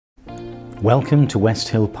Welcome to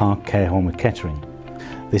Westhill Park Care Home at Kettering.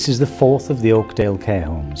 This is the fourth of the Oakdale care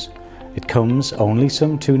homes. It comes only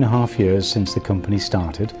some 2.5 years since the company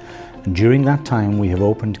started, and during that time we have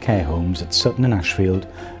opened care homes at Sutton in Ashfield,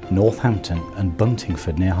 Northampton and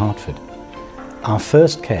Buntingford near Hertford. Our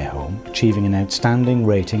first care home, achieving an outstanding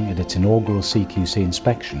rating at its inaugural CQC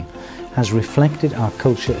inspection, has reflected our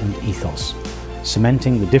culture and ethos,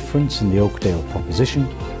 cementing the difference in the Oakdale proposition,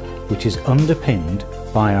 which is underpinned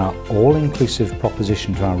by our all-inclusive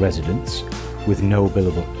proposition to our residents with no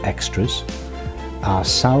billable extras, our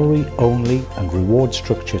salary-only and reward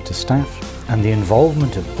structure to staff, and the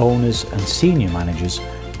involvement of owners and senior managers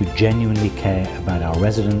who genuinely care about our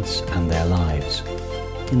residents and their lives.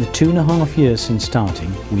 In the 2.5 years since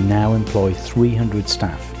starting, we now employ 300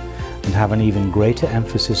 staff and have an even greater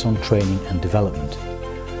emphasis on training and development,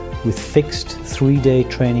 with fixed 3-day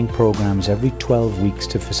training programs every 12 weeks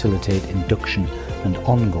to facilitate induction and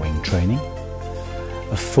ongoing training,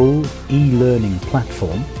 a full e-learning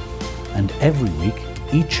platform, and every week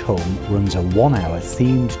each home runs a 1-hour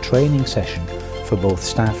themed training session for both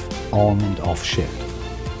staff on and off shift.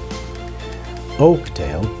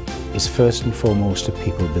 Oakdale is first and foremost a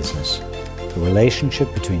people business. The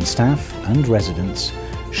relationship between staff and residents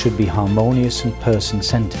should be harmonious and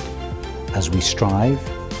person-centred as we strive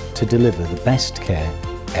to deliver the best care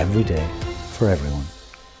every day for everyone.